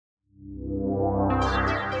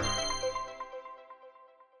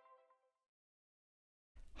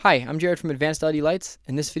Hi, I'm Jared from Advanced LED Lights,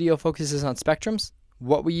 and this video focuses on spectrums,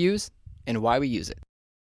 what we use, and why we use it.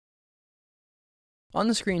 On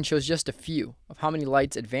the screen shows just a few of how many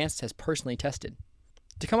lights Advanced has personally tested.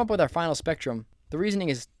 To come up with our final spectrum, the reasoning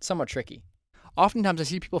is somewhat tricky. Oftentimes I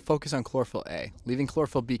see people focus on chlorophyll A, leaving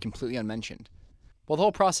chlorophyll B completely unmentioned. While the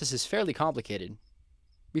whole process is fairly complicated,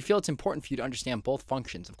 we feel it's important for you to understand both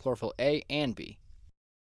functions of chlorophyll A and B.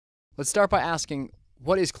 Let's start by asking,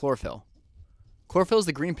 what is chlorophyll? Chlorophyll is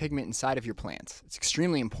the green pigment inside of your plants. It's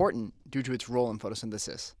extremely important due to its role in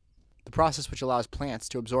photosynthesis, the process which allows plants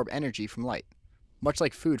to absorb energy from light, much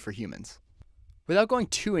like food for humans. Without going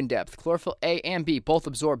too in-depth, chlorophyll A and B both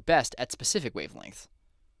absorb best at specific wavelengths.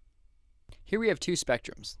 Here we have two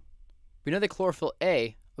spectrums. We know that chlorophyll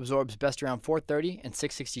A absorbs best around 430 and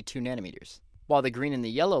 662 nanometers, while the green and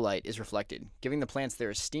the yellow light is reflected, giving the plants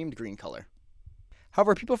their esteemed green color.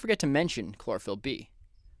 However, people forget to mention chlorophyll B,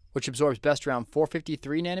 which absorbs best around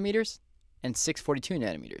 453 nanometers and 642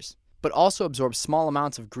 nanometers, but also absorbs small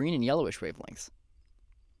amounts of green and yellowish wavelengths.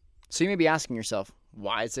 So you may be asking yourself,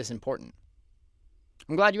 why is this important?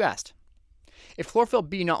 I'm glad you asked. If chlorophyll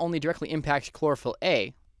B not only directly impacts chlorophyll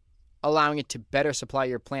A, allowing it to better supply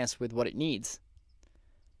your plants with what it needs,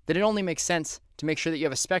 then it only makes sense to make sure that you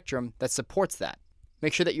have a spectrum that supports that.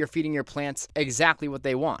 Make sure that you're feeding your plants exactly what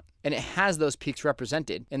they want, and it has those peaks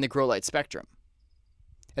represented in the grow light spectrum.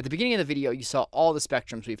 At the beginning of the video, you saw all the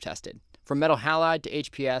spectrums we've tested, from metal halide to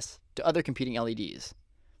HPS to other competing LEDs.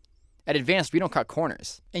 At Advanced, we don't cut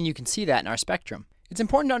corners, and you can see that in our spectrum. It's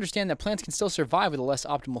important to understand that plants can still survive with a less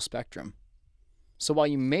optimal spectrum. So while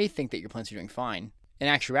you may think that your plants are doing fine, in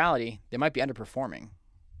actuality, they might be underperforming.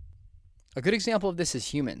 A good example of this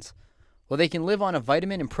is humans. While they can live on a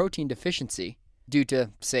vitamin and protein deficiency due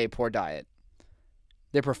to, say, poor diet,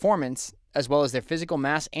 their performance, as well as their physical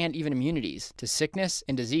mass and even immunities to sickness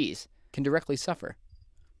and disease, can directly suffer.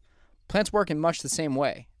 Plants work in much the same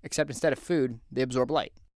way, except instead of food, they absorb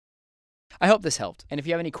light. I hope this helped, and if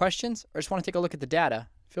you have any questions or just want to take a look at the data,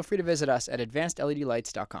 feel free to visit us at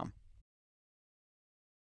advancedledlights.com.